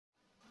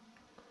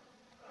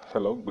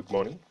Hello, good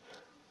morning.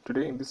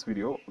 Today in this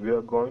video we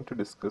are going to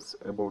discuss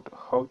about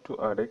how to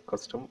add a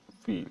custom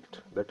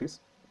field, that is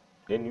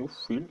a new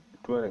field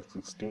to an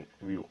existing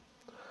view.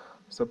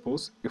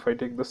 Suppose if I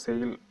take the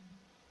sales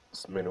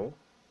menu,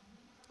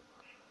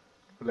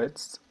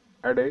 let's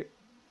add a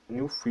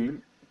new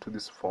field to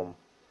this form.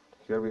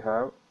 Here we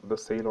have the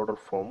sale order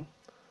form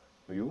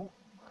view.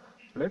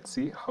 Let's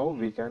see how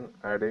we can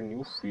add a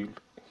new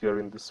field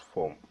here in this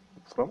form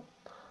from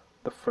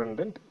the front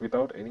end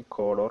without any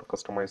code or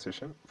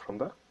customization from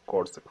the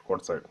code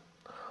side.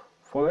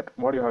 For that,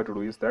 what you have to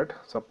do is that,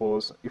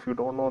 suppose if you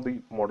don't know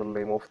the model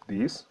name of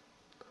these,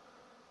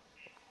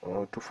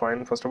 to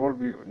find, first of all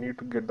we need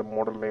to get the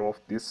model name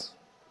of this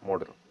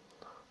model.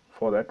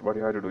 For that, what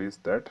you have to do is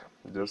that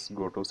just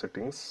go to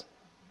settings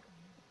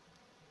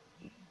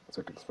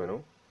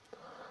menu.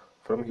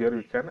 From here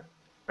you can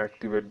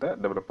activate the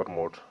developer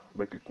mode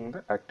by clicking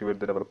the activate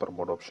the developer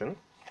mode option.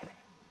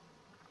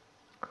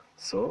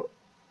 So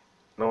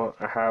now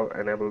I have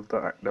enabled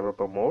the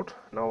developer mode.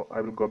 Now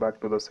I will go back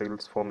to the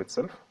sales form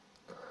itself.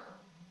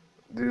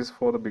 This is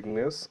for the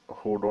beginners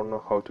who don't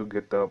know how to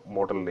get the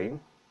model name.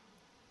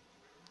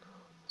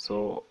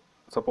 So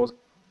suppose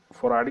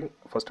for adding,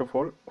 first of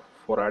all,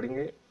 for adding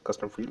a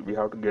custom field we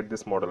have to get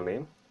this model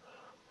name.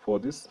 For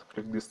this,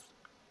 click this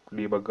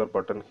debugger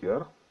button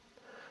here,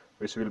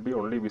 which will be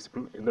only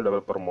visible in the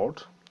developer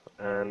mode.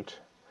 And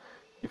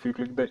if you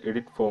click the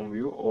edit form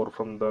view, or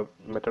from the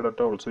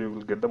metadata also, you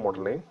will get the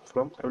model name.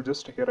 From I will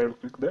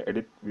click the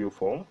edit view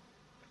form,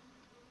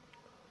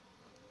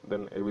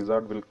 then a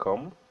wizard will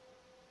come.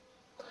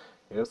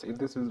 Yes, in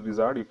this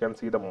wizard you can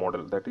see the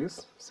model, that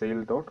is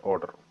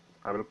sale.order.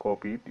 I will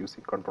copy it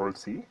using Ctrl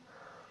C,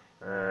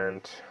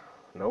 and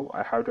now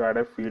I have to add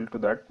a field to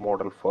that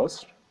model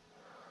first.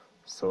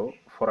 So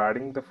for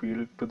adding the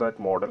field to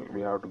that model,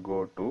 we have to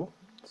go to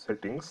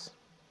settings.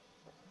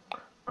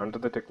 Under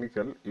the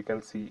technical, you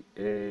can see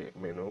a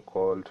menu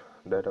called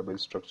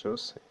database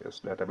structures.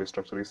 Yes, database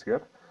structure is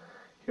here.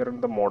 Here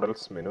in the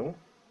models menu,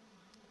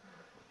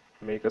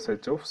 make a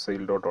search of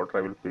sale.order.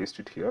 I will paste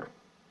it here.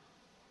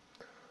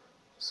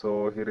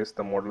 So here is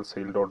the model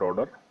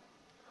sale.order.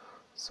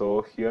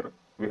 So here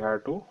we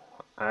have to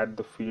add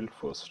the field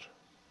first.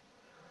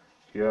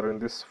 Here in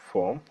this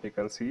form you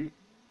can see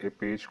a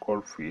page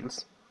called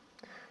fields.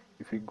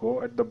 If you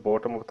go at the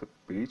bottom of the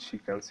page, you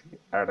can see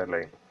add a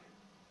line.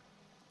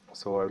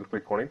 So I will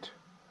click on it,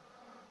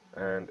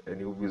 and a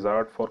new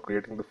wizard for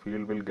creating the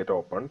field will get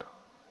opened.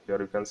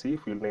 Here you can see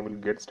field name will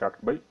get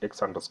started by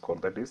x underscore,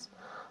 that is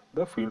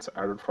the fields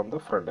added from the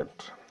front end.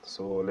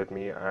 So let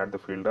me add the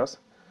field as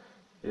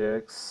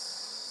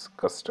x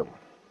custom.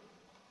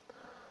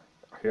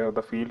 Here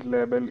the field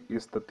label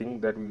is the thing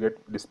that we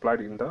get displayed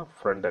in the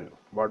front end,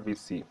 what we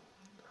see.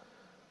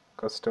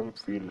 Custom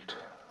field,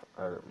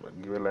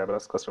 give a label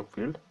as custom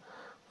field.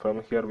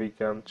 From here we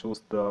can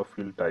choose the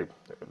field type,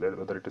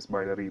 whether it is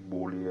binary,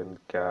 boolean,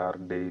 char,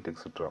 date,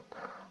 etc.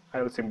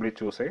 I will simply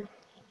choose a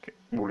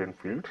boolean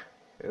field.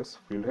 Yes,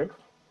 field help,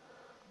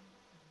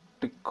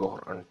 tick or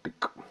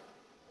untick.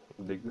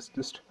 Like this,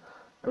 just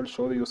I will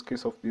show the use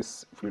case of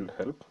this field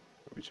help,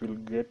 which will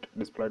get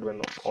displayed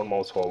when on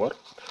mouse over.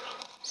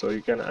 So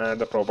you can add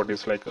the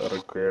properties like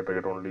required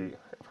read only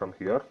from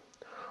here.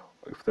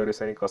 If there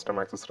is any custom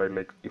access right,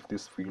 like if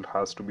this field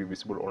has to be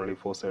visible only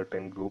for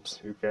certain groups,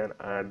 you can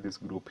add this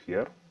group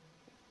here.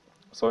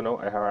 So now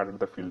I have added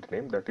the field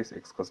name, that is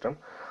x custom.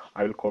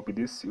 I will copy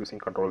this using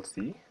Ctrl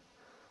C,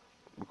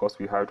 because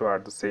we have to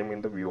add the same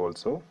in the view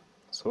also.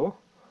 So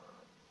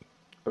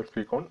I'll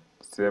click on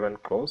save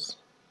and close.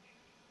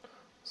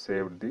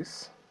 Save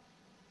this.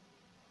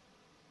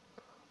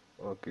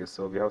 Okay,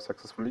 so we have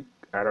successfully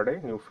added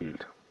a new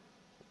field.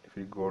 If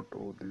we go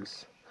to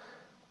this,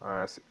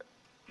 as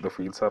the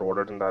fields are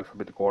ordered in the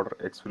alphabetic order,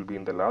 x will be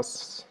in the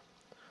last.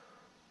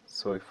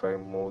 So if I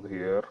move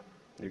here,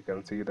 you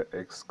can see the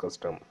x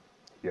custom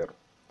here.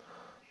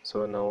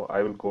 So now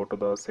I will go to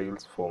the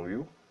sales form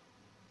view.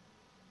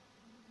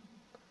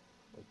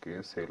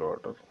 Okay, sale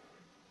order,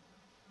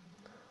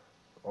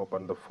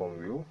 open the form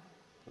view,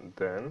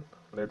 then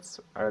let's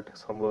add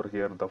somewhere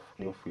here the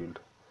new field.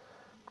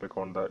 Click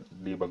on the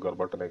debugger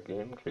button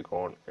again, click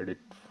on edit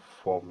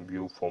form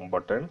view form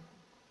button,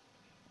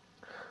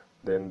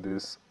 then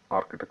this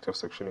architecture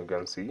section, you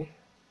can see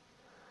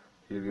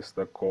here is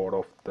the code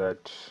of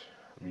that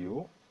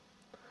view.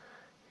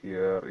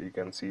 Here you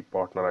can see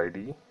partner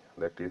ID,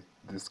 that is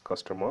this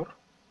customer.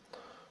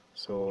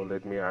 So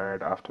let me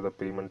add after the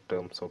payment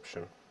terms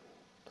option.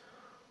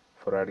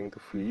 For adding the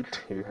field,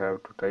 you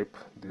have to type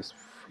this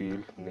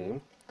field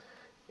name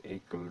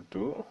equal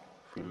to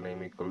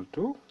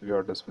you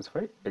have to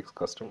specify x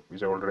custom,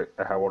 which I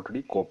have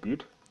already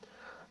copied.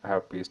 I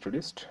have pasted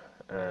it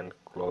and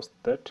closed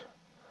that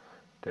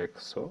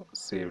text. So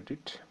save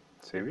it.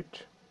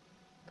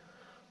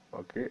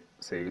 Okay,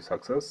 save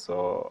success.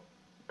 So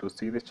to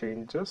see the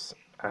changes,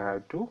 I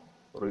have to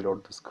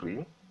reload the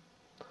screen.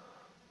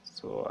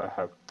 So I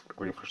have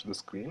refreshed the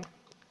screen,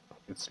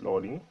 it's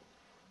loading.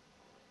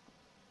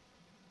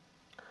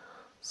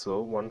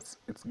 So once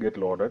it's get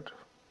loaded,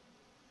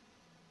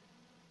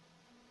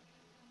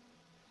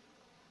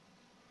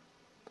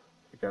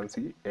 can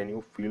see a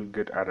new field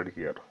get added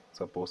here.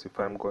 Suppose if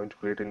I am going to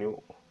create a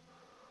new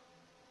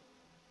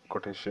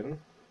quotation,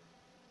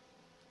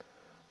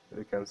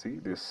 you can see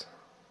this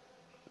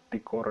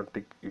tick or a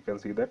tick, you can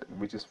see that,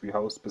 which is we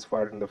have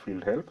specified in the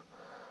field help.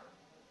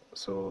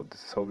 So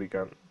this is how we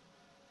can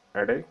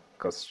add a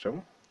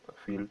custom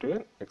field to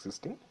an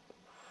existing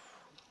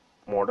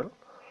model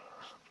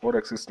or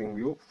existing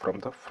view from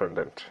the front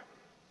end.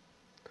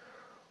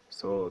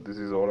 So this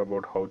is all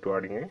about how to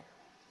adding a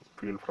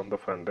field from the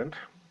front end.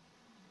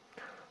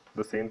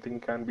 The same thing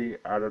can be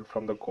added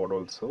from the code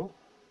also.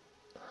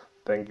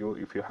 Thank you.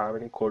 If you have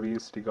any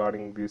queries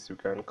regarding this, you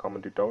can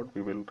comment it out.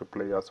 We will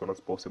reply as soon as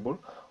possible.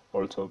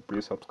 Also,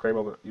 please subscribe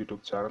our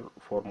YouTube channel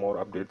for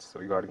more updates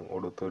regarding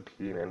Odoo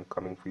 13 and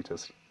coming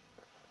features.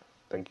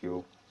 Thank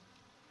you.